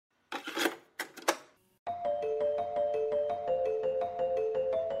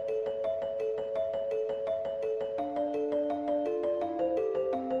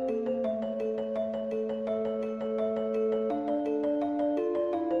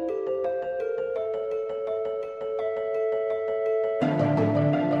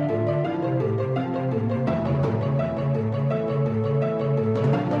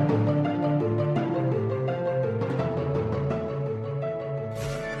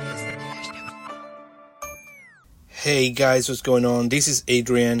Hey guys, what's going on? This is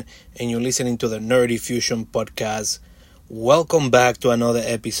Adrian, and you're listening to the Nerdy Fusion podcast. Welcome back to another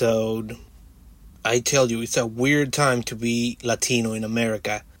episode. I tell you, it's a weird time to be Latino in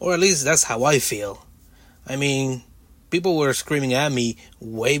America, or at least that's how I feel. I mean, people were screaming at me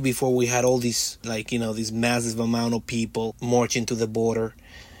way before we had all these, this massive amount of people marching to the border.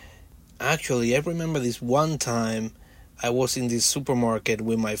 Actually, I remember this one time I was in this supermarket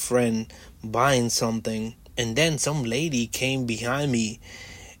with my friend buying something. And then some lady came behind me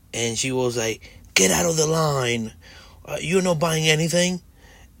and she was like, "Get out of the line. You're not buying anything."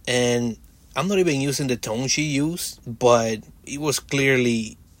 And I'm not even using the tone she used, but it was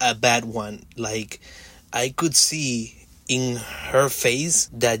clearly a bad one. Like, I could see in her face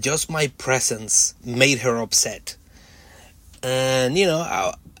that just my presence made her upset. And,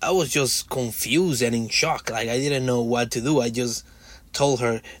 I was just confused and in shock. Like, I didn't know what to do. I just told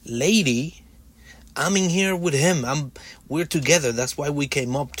her, "Lady, I'm in here with him. We're together. That's why we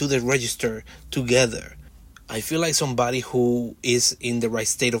came up to the register together." I feel like somebody who is in the right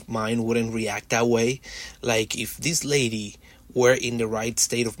state of mind wouldn't react that way. Like, if this lady were in the right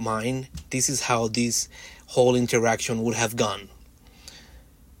state of mind, this is how this whole interaction would have gone.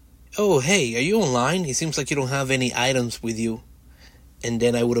 "Oh, hey, are you online? It seems like you don't have any items with you." And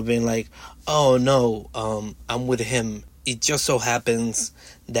then I would have been like, "Oh, no, I'm with him. It just so happens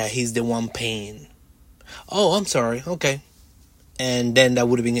that he's the one paying." "Oh, I'm sorry. Okay." And then that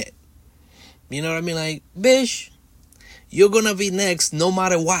would have been it. You know what I mean? Like, bitch, you're gonna be next no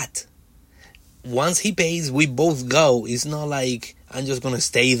matter what. Once he pays, we both go. It's not like I'm just gonna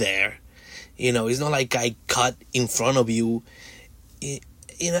stay there. It's not like I cut in front of you.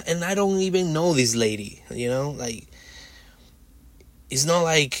 And I don't even know this lady. Like, it's not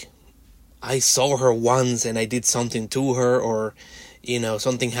like I saw her once and I did something to her, or,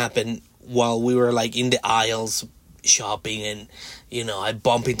 something happened while we were like in the aisles shopping and, I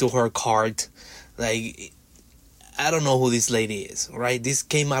bump into her cart. Like, I don't know who this lady is, right? This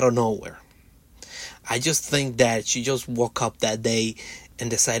came out of nowhere. I just think that she just woke up that day and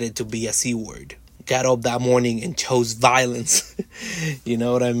decided to be a C-word. Got up that morning and chose violence. You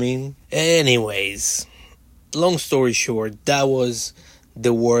know what I mean? Anyways, long story short, that was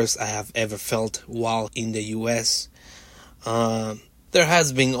the worst I have ever felt while in the US. There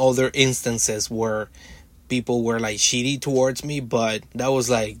has been other instances where people were like shitty towards me, but that was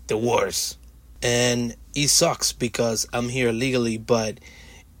like the worst. And it sucks because I'm here legally, but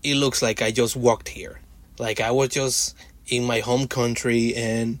it looks like I just walked here. Like, I was just in my home country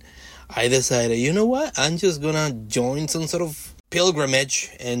and I decided, you know what? I'm just gonna join some sort of pilgrimage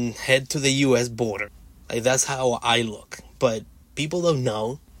and head to the US border. Like, that's how I look. But people don't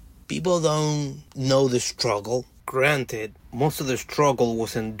know. People don't know the struggle. Granted, most of the struggle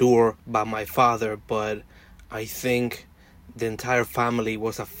was endured by my father, but I think the entire family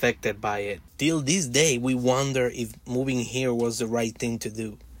was affected by it. Till this day, we wonder if moving here was the right thing to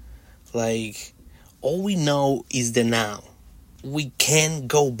do. Like, all we know is the now. We can't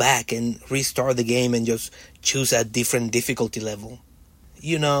go back and restart the game and just choose a different difficulty level.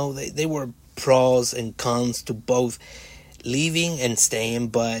 They were pros and cons to both leaving and staying,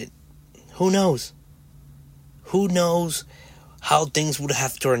 but who knows? Who knows how things would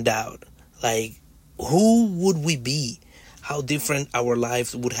have turned out? Like, who would we be? How different our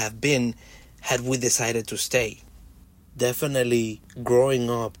lives would have been had we decided to stay. Definitely, growing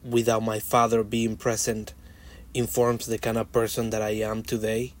up without my father being present informs the kind of person that I am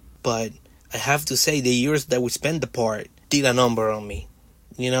today. But I have to say, the years that we spent apart did a number on me.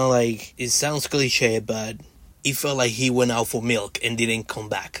 It sounds cliche, but it felt like he went out for milk and didn't come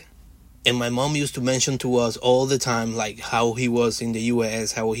back. And my mom used to mention to us all the time, like, how he was in the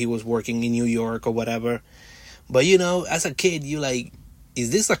US, how he was working in New York or whatever. But, as a kid, you like,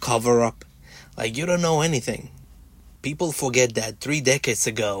 is this a cover-up? Like, you don't know anything. People forget that 3 decades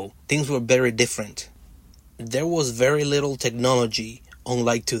ago, things were very different. There was very little technology,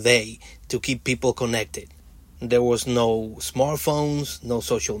 unlike today, to keep people connected. There was no smartphones, no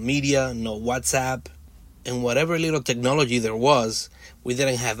social media, no WhatsApp. And whatever little technology there was, we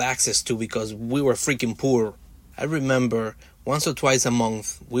didn't have access to because we were freaking poor. I remember once or twice a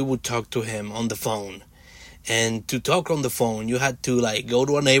month, we would talk to him on the phone. And to talk on the phone, you had to go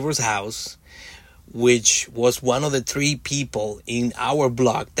to a neighbor's house, which was one of the 3 people in our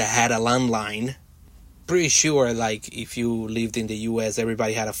block that had a landline. Pretty sure, if you lived in the US,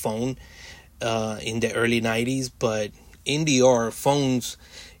 everybody had a phone in the early 90s. But in DR, phones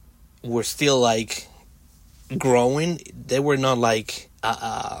were still growing. They were not like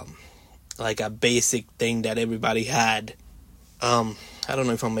a basic thing that everybody had. I don't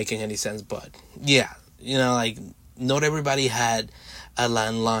know if I'm making any sense, but yeah, not everybody had a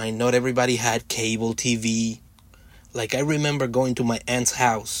landline, not everybody had cable TV. Like, I remember going to my aunt's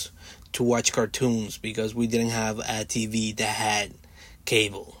house to watch cartoons because we didn't have a TV that had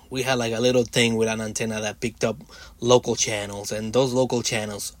cable. We had like a little thing with an antenna that picked up local channels, and those local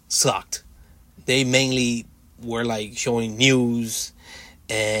channels sucked. They mainly were like showing news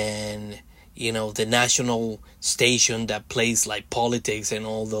and, the national station that plays like politics and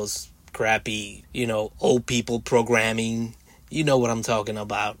all those crappy, old people programming. You know what I'm talking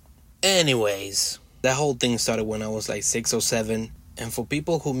about. Anyways, that whole thing started when I was like 6 or 7. And for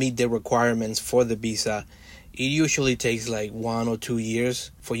people who meet the requirements for the visa, it usually takes like 1 or 2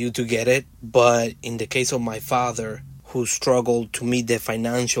 years for you to get it. But in the case of my father, who struggled to meet the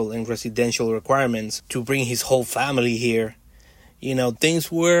financial and residential requirements to bring his whole family here,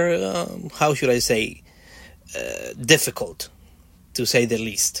 things were, how should I say, difficult, to say the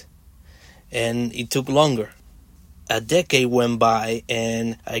least. And it took longer. A decade went by,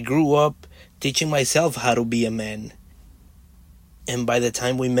 and I grew up teaching myself how to be a man. And by the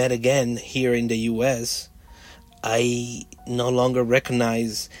time we met again here in the US, I no longer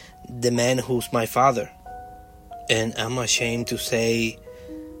recognize the man who's my father. And I'm ashamed to say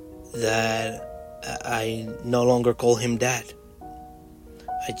that I no longer call him dad.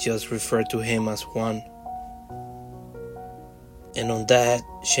 I just refer to him as Juan. And on that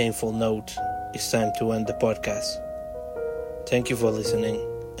shameful note, it's time to end the podcast. Thank you for listening,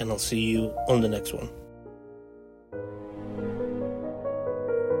 and I'll see you on the next one.